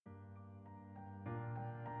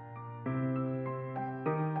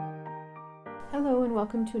Hello and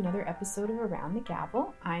welcome to another episode of Around the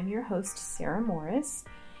Gavel. I'm your host, Sarah Morris,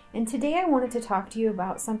 and today I wanted to talk to you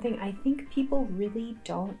about something I think people really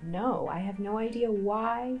don't know. I have no idea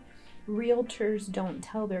why realtors don't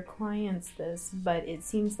tell their clients this, but it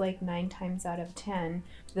seems like 9 times out of 10,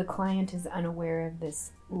 the client is unaware of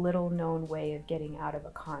this little known way of getting out of a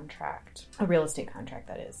contract, a real estate contract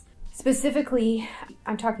that is. Specifically,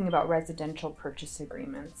 I'm talking about residential purchase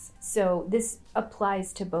agreements. So this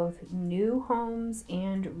applies to both new homes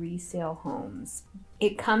and resale homes.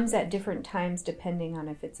 It comes at different times depending on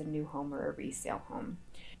if it's a new home or a resale home.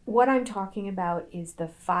 What I'm talking about is the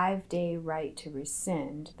 5-day right to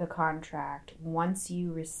rescind the contract once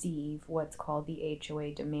you receive what's called the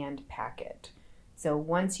HOA demand packet. So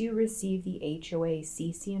once you receive the HOA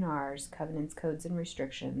CC&Rs, covenants, codes, and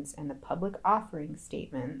restrictions, and the public offering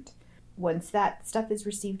statement, once that stuff is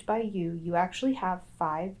received by you, you actually have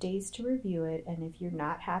 5 days to review it, and if you're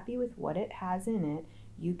not happy with what it has in it,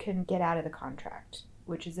 you can get out of the contract,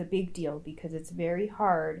 which is a big deal because it's very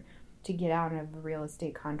hard to get out of a real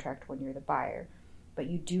estate contract when you're the buyer. But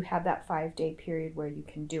you do have that 5-day period where you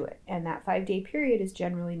can do it. And that 5-day period is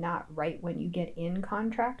generally not right when you get in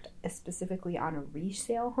contract, specifically on a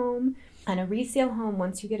resale home. On a resale home,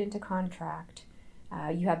 once you get into contract,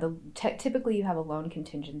 you have typically you have a loan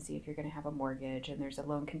contingency if you're going to have a mortgage, and there's a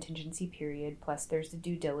loan contingency period, plus there's the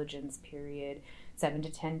due diligence period, 7 to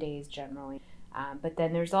 10 days generally. But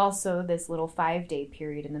then there's also this little 5-day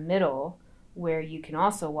period in the middle where you can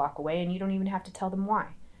also walk away and you don't even have to tell them why.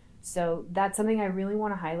 So that's something I really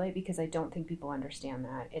want to highlight because I don't think people understand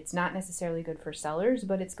that. It's not necessarily good for sellers,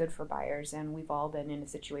 but it's good for buyers. And we've all been in a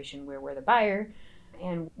situation where we're the buyer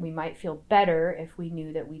and we might feel better if we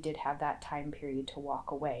knew that we did have that time period to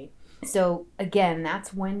walk away. So again,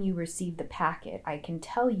 that's when you receive the packet. I can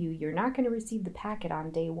tell you, you're not going to receive the packet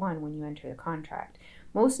on day one when you enter the contract.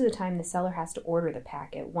 Most of the time, the seller has to order the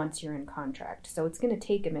packet once you're in contract. So it's going to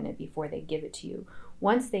take a minute before they give it to you.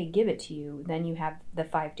 Once they give it to you, then you have the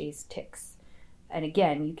 5 days ticks. And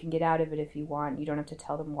again, you can get out of it if you want. You don't have to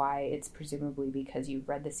tell them why. It's presumably because you've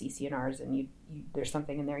read the CC&Rs and there's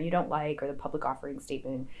something in there you don't like, or the public offering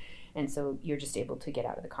statement, and so you're just able to get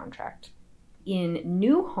out of the contract. In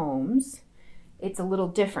new homes, it's a little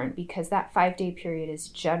different because that 5-day period is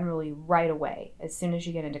generally right away as soon as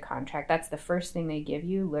you get into contract. That's the first thing they give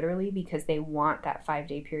you, literally, because they want that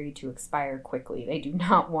 5-day period to expire quickly. They do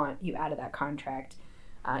not want you out of that contract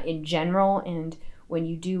in general. And when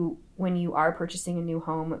you are purchasing a new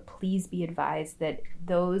home, please be advised that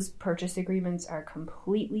those purchase agreements are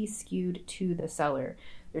completely skewed to the seller.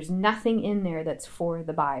 There's nothing in there that's for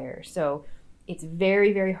the buyer. So it's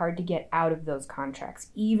very, very hard to get out of those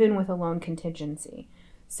contracts, even with a loan contingency.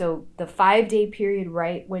 So the 5-day period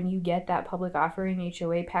right when you get that public offering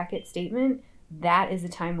HOA packet statement, that is the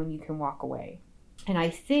time when you can walk away. And I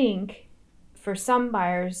think for some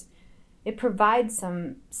buyers, it provides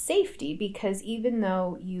some safety because even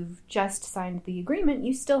though you've just signed the agreement,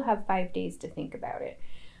 you still have 5 days to think about it.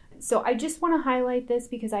 So I just want to highlight this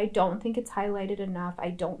because I don't think it's highlighted enough.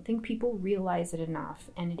 I don't think people realize it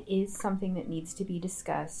enough. And it is something that needs to be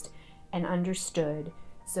discussed and understood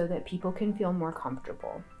so that people can feel more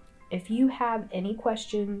comfortable. If you have any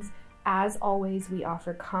questions, as always, we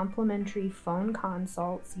offer complimentary phone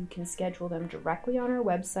consults. You can schedule them directly on our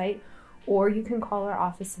website, or you can call our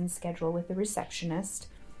office and schedule with the receptionist.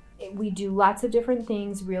 We do lots of different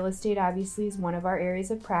things. Real estate obviously is one of our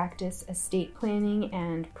areas of practice. Estate planning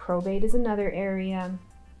and probate is another area.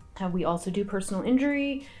 We also do personal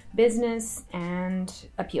injury, business, and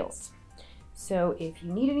appeals. So if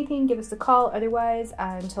you need anything, give us a call. Otherwise,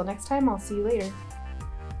 until next time, I'll see you later.